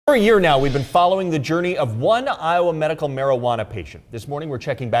For a year now, we've been following the journey of one Iowa medical marijuana patient. This morning, we're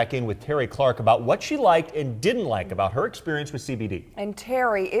checking back in with Terry Clark about what she liked and didn't like about her experience with CBD. And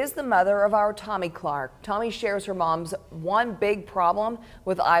Terry is the mother of our Tommy Clark. Tommy shares her mom's one big problem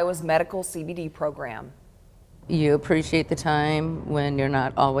with Iowa's medical CBD program. You appreciate the time when you're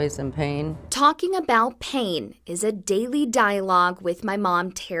not always in pain. Talking about pain is a daily dialogue with my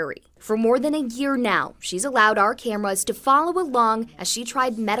mom, Terry. For more than a year now, she's allowed our cameras to follow along as she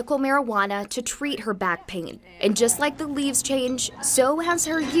tried medical marijuana to treat her back pain. And just like the leaves change, so has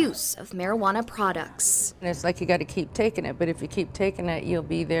her use of marijuana products. And it's like you got to keep taking it, but if you keep taking it, you'll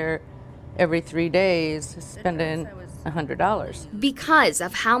be there every 3 days spending $100. Because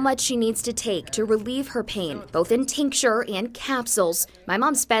of how much she needs to take to relieve her pain, both in tincture and capsules, my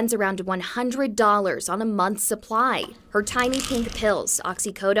mom spends around $100 on a month's supply. Her tiny pink pills,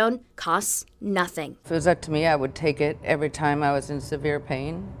 oxycodone, costs nothing. If it was up to me, I would take it every time I was in severe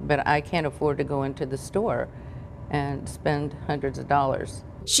pain, but I can't afford to go into the store and spend hundreds of dollars.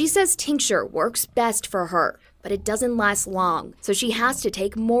 She says tincture works best for her, but it doesn't last long, so she has to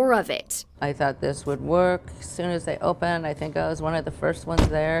take more of it. I thought this would work. As soon as they opened, I think I was one of the first ones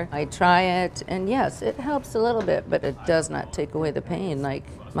there. I try it, and yes, it helps a little bit, but it does not take away the pain like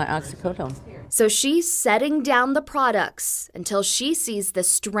my oxycodone. So she's setting down the products until she sees the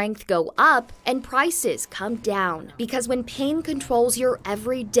strength go up and prices come down. Because when pain controls your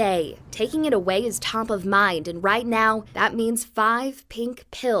every day, taking it away is top of mind, and right now, that means 5 pink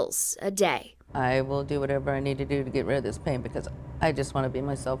pills a day. I will do whatever I need to do to get rid of this pain because I just want to be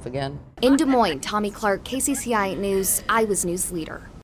myself again. In Des Moines, Tommy Clark, KCCI News, Iowa's news leader.